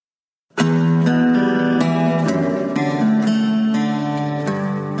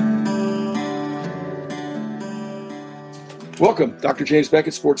Welcome, Dr. James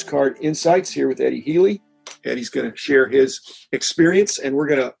Beckett, Sports Card Insights, here with Eddie Healy. Eddie's going to share his experience, and we're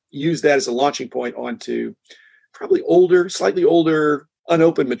going to use that as a launching point onto probably slightly older,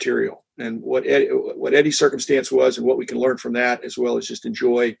 unopened material, and what Eddie's circumstance was and what we can learn from that, as well as just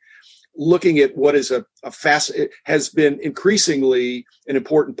enjoy looking at what is it has been increasingly an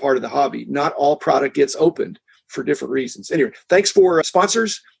important part of the hobby. Not all product gets opened for different reasons. Anyway, thanks for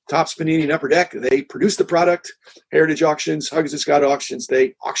sponsors. Topps, Panini, and Upper Deck. They produce the product. Heritage Auctions, Huggins and Scott Auctions,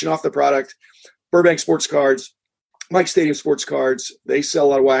 they auction off the product. Burbank Sports Cards, Mike Stadium Sports Cards, they sell a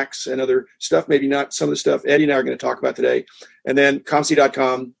lot of wax and other stuff, maybe not some of the stuff Eddie and I are going to talk about today. And then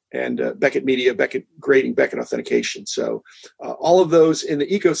ComC.com and Beckett Media, Beckett Grading, Beckett Authentication. So all of those in the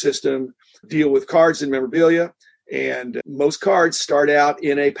ecosystem deal with cards and memorabilia. And most cards start out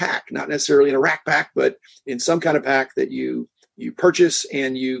in a pack, not necessarily in a rack pack, but in some kind of pack that you purchase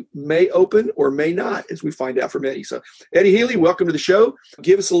and you may open or may not, as we find out from Eddie. So Eddie Healy, welcome to the show.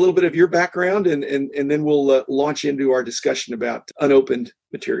 Give us a little bit of your background and then we'll launch into our discussion about unopened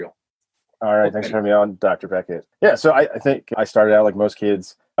material. All right. Thanks for having me on, Dr. Beckett. Yeah. So I think I started out like most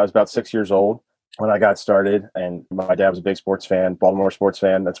kids. I was about 6 years old when I got started, and my dad was a big sports fan, Baltimore sports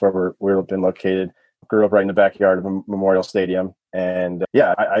fan. That's where we've been located. Grew up right in the backyard of Memorial Stadium. And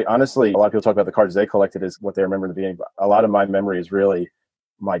I honestly, a lot of people talk about the cards they collected as what they remember in the beginning. But a lot of my memory is really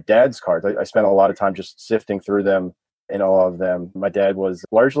my dad's cards. I spent a lot of time just sifting through them and all of them. My dad was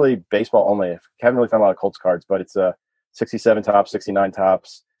largely baseball only. I haven't really found a lot of Colts cards, but it's 67 Topps, 69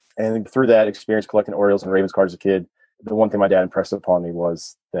 Topps. And through that experience collecting Orioles and Ravens cards as a kid, the one thing my dad impressed upon me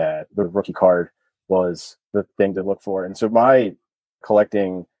was that the rookie card was the thing to look for. And so my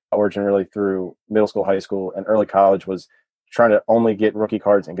collecting origin really through middle school, high school, and early college was trying to only get rookie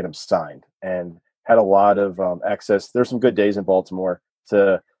cards and get them signed, and had a lot of access. There's some good days in Baltimore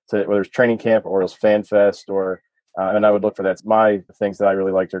to whether it's training camp or Orioles Fan Fest, or and I would look for that. My things that I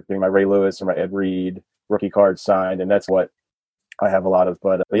really liked are getting my Ray Lewis or my Ed Reed rookie cards signed, and that's what I have a lot of.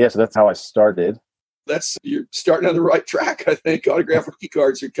 But yeah, so that's how I started. You're starting on the right track, I think. Autographed rookie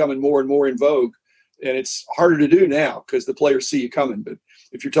cards are coming more and more in vogue, and it's harder to do now because the players see you coming. But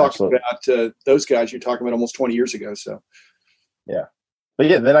if you're talking about those guys, you're talking about almost 20 years ago. So, yeah. But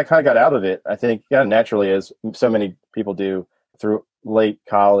yeah, then I kind of got out of it, I think, naturally, as so many people do through late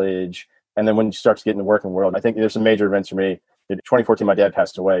college. And then when you start to get in the working world, I think there's some major events for me. In 2014, my dad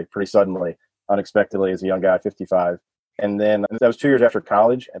passed away pretty suddenly, unexpectedly, as a young guy, 55. And then that was 2 years after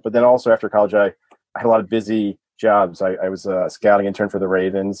college. But then also after college, I had a lot of busy jobs. I was a scouting intern for the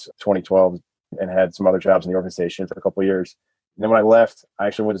Ravens 2012 and had some other jobs in the organization for a couple of years. And then when I left, I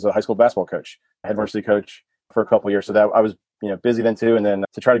actually went as a high school basketball coach, head varsity coach for a couple of years. So that I was busy then too. And then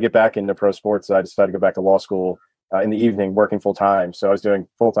to try to get back into pro sports, I decided to go back to law school in the evening, working full time. So I was doing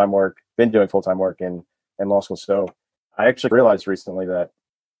full-time work, been doing full-time work in law school. So I actually realized recently that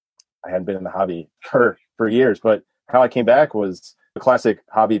I hadn't been in the hobby for years, but how I came back was the classic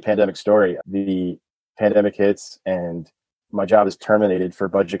hobby pandemic story. The pandemic hits and my job is terminated for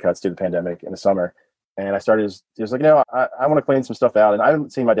budget cuts due to the pandemic in the summer. And I started, just like, I want to clean some stuff out. And I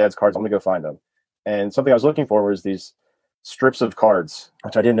haven't seen my dad's cards. I'm going to go find them. And something I was looking for was these strips of cards,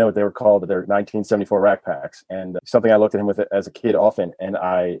 which I didn't know what they were called, but they're 1974 rack packs. And something I looked at him with as a kid often. And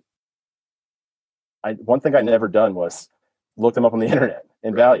I one thing I'd never done was look them up on the internet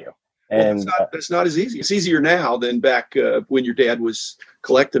in value. And that's not as easy. It's easier now than back when your dad was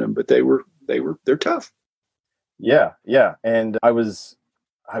collecting them, but they're tough. Yeah. And I was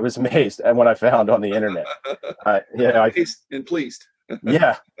amazed at what I found on the internet. Pleased.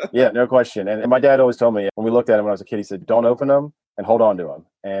 yeah, no question. And my dad always told me when we looked at them when I was a kid, he said, "Don't open them and hold on to them."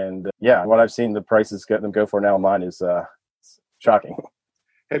 And what I've seen the prices them go for now online is shocking.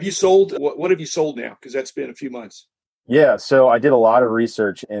 Have you sold? What have you sold now? Because that's been a few months. Yeah, so I did a lot of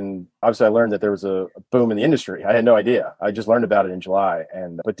research, and obviously I learned that there was a boom in the industry. I had no idea. I just learned about it in July,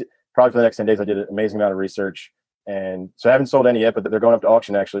 but probably for the next 10 days, I did an amazing amount of research. And so I haven't sold any yet, but they're going up to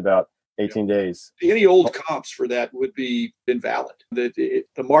auction actually about 18 days. Any old comps for that would be invalid. The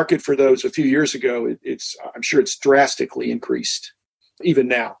market for those a few years ago, I'm sure it's drastically increased even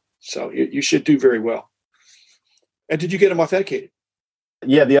now. So you should do very well. And did you get them authenticated?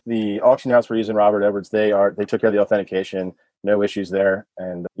 Yeah, the auction house we're using, Robert Edwards, they took care of the authentication, no issues there.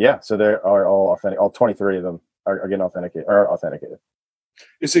 And so they are all authentic. All 23 of them are getting authenticated.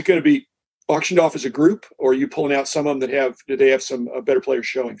 Is it going to be auctioned off as a group, or are you pulling out some of them do they have some better players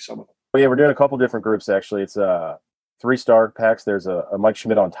showing some of them? Well, yeah, we're doing a couple different groups actually. It's 3-star packs. There's a Mike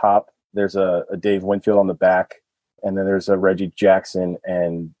Schmidt on top. There's a Dave Winfield on the back, and then there's a Reggie Jackson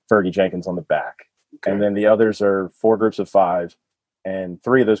and Fergie Jenkins on the back. Okay. And then the others are 4 groups of 5. And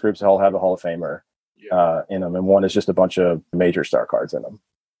 3 of those groups all have a Hall of Famer. in them, and one is just a bunch of major star cards in them.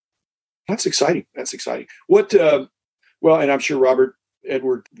 That's exciting. What? Well, and I'm sure Robert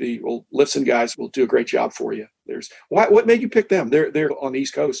Edward, the old Lifson guys, will do a great job for you. What made you pick them? They're on the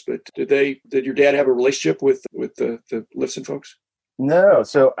East Coast, but did your dad have a relationship with the Lifson folks? No.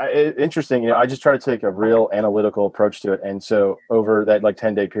 So interesting. I just try to take a real analytical approach to it. And so over that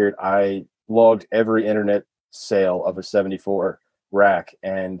 10-day period, I logged every internet sale of a 74 rack.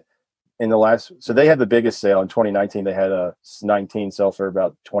 And in so they had the biggest sale in 2019. They had a 19 sell for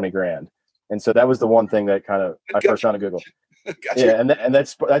about 20 grand. And so that was the one thing that I first found on Google. Gotcha. Yeah. And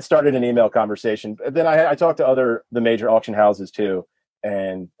that started an email conversation. And then I talked to the major auction houses too,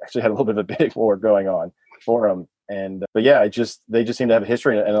 and actually had a little bit of a big war going on for them. But yeah, they just seem to have a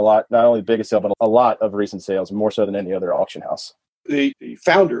history and a lot, not only the biggest sale, but a lot of recent sales, more so than any other auction house. The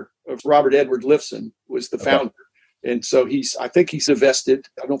founder of Robert Edward Lifson was the founder. And so I think he's divested.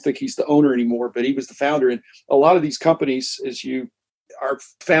 I don't think he's the owner anymore, but he was the founder. And a lot of these companies, as you are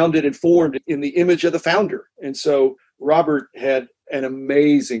founded and formed in the image of the founder. And so Robert had an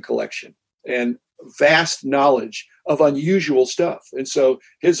amazing collection and vast knowledge of unusual stuff. And so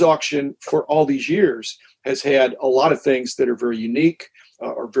his auction for all these years has had a lot of things that are very unique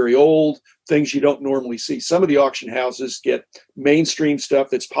or very old, things you don't normally see. Some of the auction houses get mainstream stuff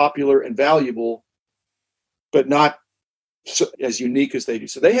that's popular and valuable, but not as unique as they do.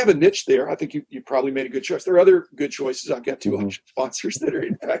 So they have a niche there. I think you probably made a good choice. There are other good choices. I've got two auction sponsors that are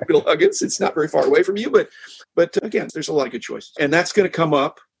in fact Bill Huggins. It's not very far away from you, but again, there's a lot of good choices. And that's going to come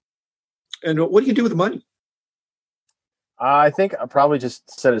up. And what do you do with the money? I think I'll probably just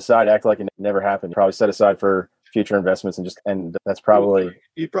set it aside, act like it never happened. Probably set aside for future investments, and that's probably...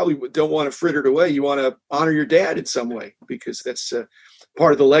 You probably don't want to fritter it away. You want to honor your dad in some way, because that's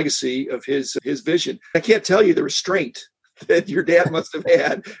part of the legacy of his vision. I can't tell you the restraint that your dad must have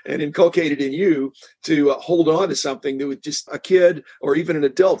had and inculcated in you to hold on to something that was just a kid or even an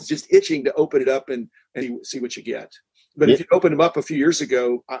adult is just itching to open it up and see what you get. But if you opened them up a few years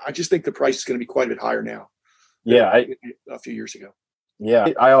ago, I just think the price is going to be quite a bit higher now. Yeah, a few years ago. Yeah,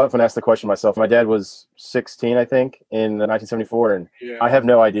 I often ask the question myself. My dad was 16, I think, in 1974, and I have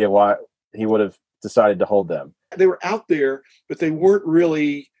no idea why he would have decided to hold them. They were out there, but they weren't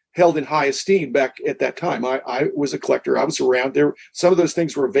really held in high esteem back at that time. I was a collector. I was around there. Some of those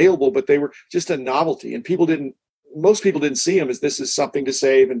things were available, but they were just a novelty, and most people didn't see them as this is something to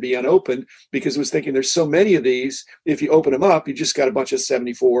save and be unopened, because it was thinking there's so many of these. If you open them up, you just got a bunch of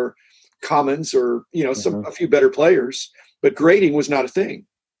 74 commons or a few better players. But grading was not a thing.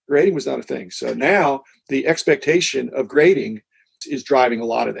 So now the expectation of grading is driving a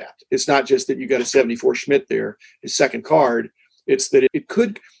lot of that. It's not just that you got a 74 Schmidt there, his second card. It's that it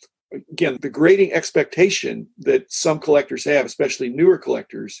could, again, the grading expectation that some collectors have, especially newer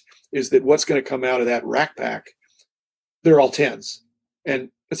collectors, is that what's going to come out of that rack pack, they're all 10s. And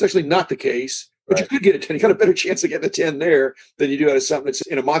it's actually not the case. But you could get a 10. You got a better chance of getting a 10 there than you do out of something that's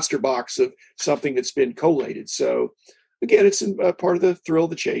in a monster box of something that's been collated. So again, it's part of the thrill of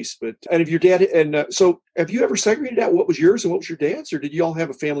the chase. And if your dad, so have you ever segregated out what was yours and what was your dad's, or did you all have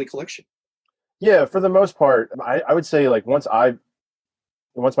a family collection? Yeah, for the most part, I would say once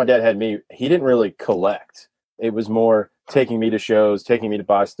my dad had me, he didn't really collect. It was more taking me to shows, taking me to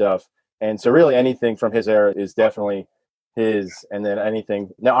buy stuff. And so really anything from his era is definitely his. And then anything,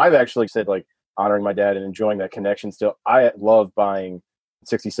 now I've actually said honoring my dad and enjoying that connection still. I love buying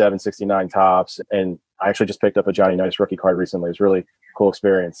 67, 69 tops. And I actually just picked up a Johnny Unitas rookie card recently. It was a really cool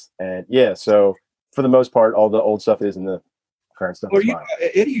experience. And yeah, so for the most part, all the old stuff is in the current stuff. Eddie,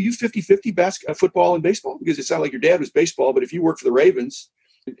 are you 50-50 football and baseball? Because it sounded like your dad was baseball, but if you worked for the Ravens,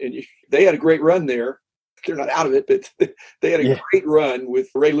 and they had a great run there. They're not out of it, but they had a great run with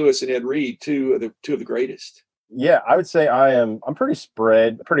Ray Lewis and Ed Reed, two of the greatest. Yeah, I would say I'm pretty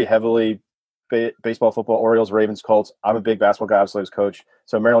spread, pretty heavily baseball, football, Orioles, Ravens, Colts. I'm a big basketball guy, obviously, as coach.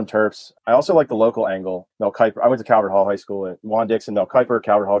 So Maryland Terps. I also like the local angle. Mel Kiper. I went to Calvert Hall High School. And Juan Dixon, Mel Kiper,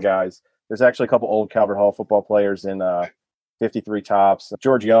 Calvert Hall guys. There's actually a couple old Calvert Hall football players in 53 tops.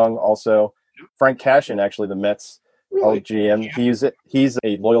 George Young also. Frank Cashin, actually, the Mets old GM. He's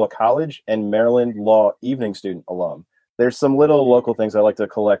a Loyola College and Maryland Law evening student alum. There's some little local things I like to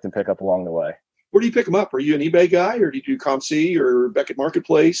collect and pick up along the way. Where do you pick them up? Are you an eBay guy, or do you do ComC or Beckett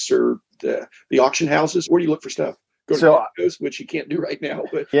Marketplace or the auction houses? Where do you look for stuff? Go to Tesco's, which you can't do right now.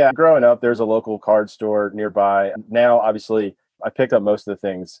 But yeah, growing up, there's a local card store nearby. Now, obviously, I picked up most of the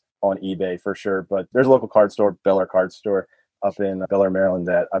things on eBay for sure, but there's a local card store, Bel Air Card Store, up in Bel Air, Maryland,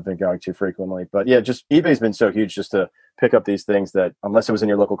 that I've been going to frequently. But yeah, just eBay's been so huge just to pick up these things that unless it was in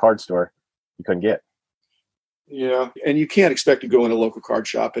your local card store, you couldn't get. Yeah, and you can't expect to go in a local card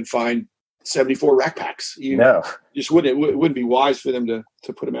shop and find 74 rack packs. You No. just wouldn't be wise for them to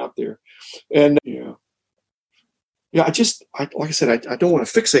put them out there. And like I said, I don't want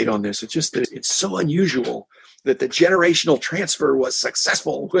to fixate on this. It's just that it's so unusual that the generational transfer was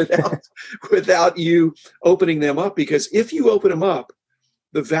successful without you opening them up. Because if you open them up,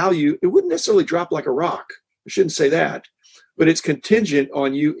 the value, it wouldn't necessarily drop like a rock. I shouldn't say that, but it's contingent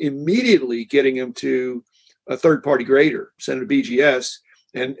on you immediately getting them to a third-party grader, send them to BGS,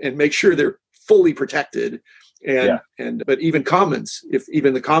 and make sure they're fully protected. But even commons, if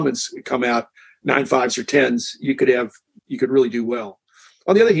even the commons come out 9.5s or 10s, you could really do well.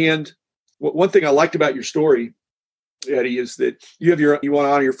 On the other hand, one thing I liked about your story, Eddie, is that you want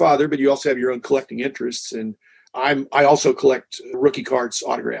to honor your father, but you also have your own collecting interests. And I also collect rookie cards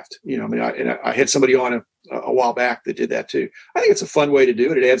autographed. I had somebody on a while back that did that too. I think it's a fun way to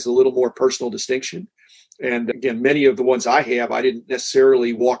do it. It adds a little more personal distinction. And again, many of the ones I have, I didn't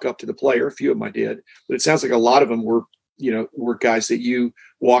necessarily walk up to the player. A few of them I did, but it sounds like a lot of them were guys that you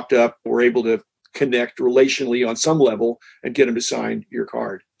walked up, were able to connect relationally on some level and get them to sign your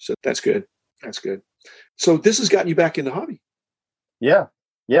card. So that's good. That's good. So this has gotten you back in the hobby. Yeah.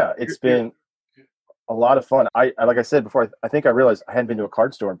 It's been a lot of fun. I like I said before, I think I realized I hadn't been to a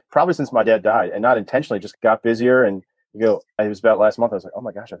card store probably since my dad died, and not intentionally, just got busier. And it was about last month. I was like, oh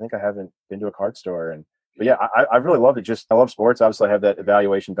my gosh, I think I haven't been to a card store. But yeah, I really loved it. I love sports. Obviously, I have that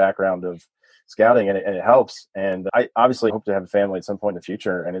evaluation background of scouting, and it helps. And I obviously hope to have a family at some point in the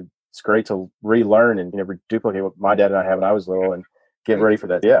future. And it's great to relearn and duplicate what my dad and I had when I was little and get ready for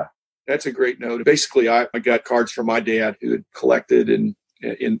that. Yeah. That's a great note. Basically, I got cards from my dad who had collected in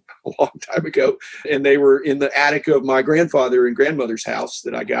a long time ago, and they were in the attic of my grandfather and grandmother's house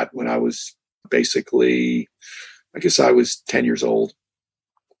that I got when I was basically, I guess I was 10 years old.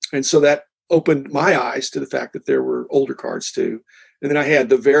 And so that opened my eyes to the fact that there were older cards too. And then I had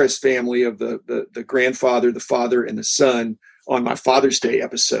the Veras family of the grandfather, the father, and the son on my Father's Day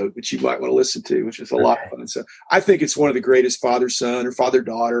episode, which you might want to listen to, which is a lot of fun. So I think it's one of the greatest father-son or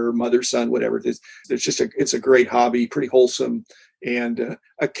father-daughter or mother-son, whatever it is. It's a great hobby, pretty wholesome. And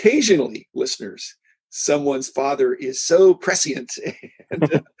occasionally, listeners, someone's father is so prescient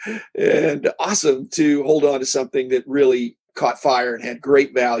and awesome to hold on to something that really caught fire and had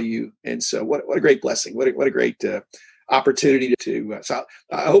great value. And so what a great blessing. What a great opportunity to so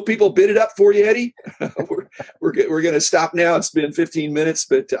I hope people bid it up for you, Eddie. we're going to stop now. It's been 15 minutes,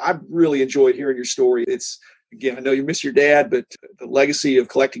 but I've really enjoyed hearing your story. Again, I know you miss your dad, but the legacy of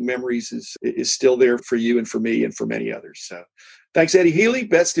collecting memories is still there for you and for me and for many others. So thanks, Eddie Healy.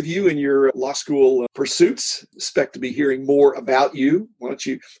 Best of you in your law school pursuits. Expect to be hearing more about you. Why don't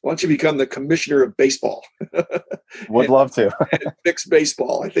you become the commissioner of baseball? Would love to. And fix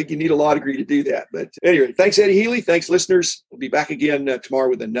baseball. I think you need a law degree to do that. But anyway, thanks, Eddie Healy. Thanks, listeners. We'll be back again tomorrow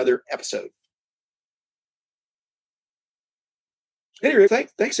with another episode. Anyway,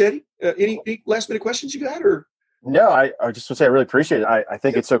 thanks, Eddie. Any last minute questions you got, or? No, I just want to say I really appreciate it. I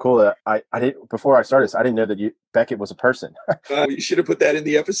think it's so cool that I didn't, before I started this, I didn't know that Beckett was a person. You should have put that in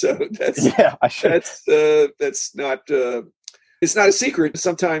the episode. I should. That's not. It's not a secret.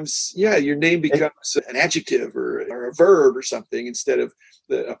 Sometimes, your name becomes an adjective or a verb or something instead of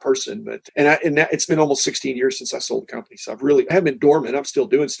a person. But it's been almost 16 years since I sold the company, so I haven't been dormant. I'm still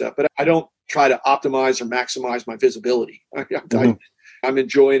doing stuff, but I don't try to optimize or maximize my visibility. I'm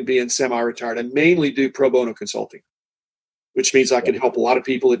enjoying being semi-retired. I mainly do pro bono consulting, which means I can help a lot of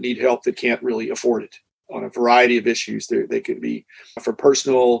people that need help that can't really afford it on a variety of issues. They could be from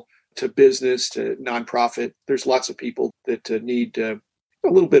personal to business to nonprofit. There's lots of people that need a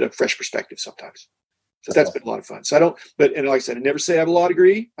little bit of fresh perspective sometimes. So that's been a lot of fun. So like I said, I never say I have a law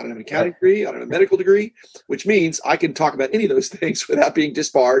degree. I don't have an accounting degree. I don't have a medical degree, which means I can talk about any of those things without being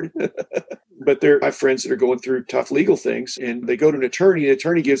disbarred. But they're my friends that are going through tough legal things, and they go to an attorney. An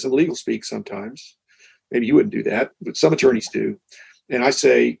attorney gives them legal speak sometimes. Maybe you wouldn't do that, but some attorneys do. And I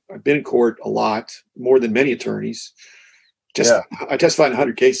say, I've been in court a lot, more than many attorneys. I testified in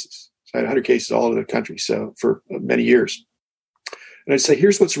 100 cases. So I had 100 cases all over the country, so for many years. And I'd say,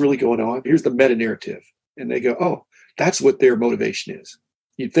 here's what's really going on. Here's the meta narrative. And they go, oh, that's what their motivation is.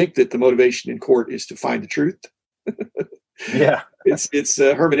 You'd think that the motivation in court is to find the truth. Yeah. It's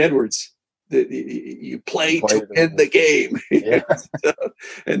Herman Edwards. You play to win the game. Yeah.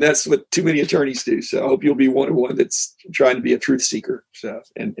 And that's what too many attorneys do. So I hope you'll be one that's trying to be a truth seeker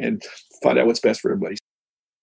and find out what's best for everybody.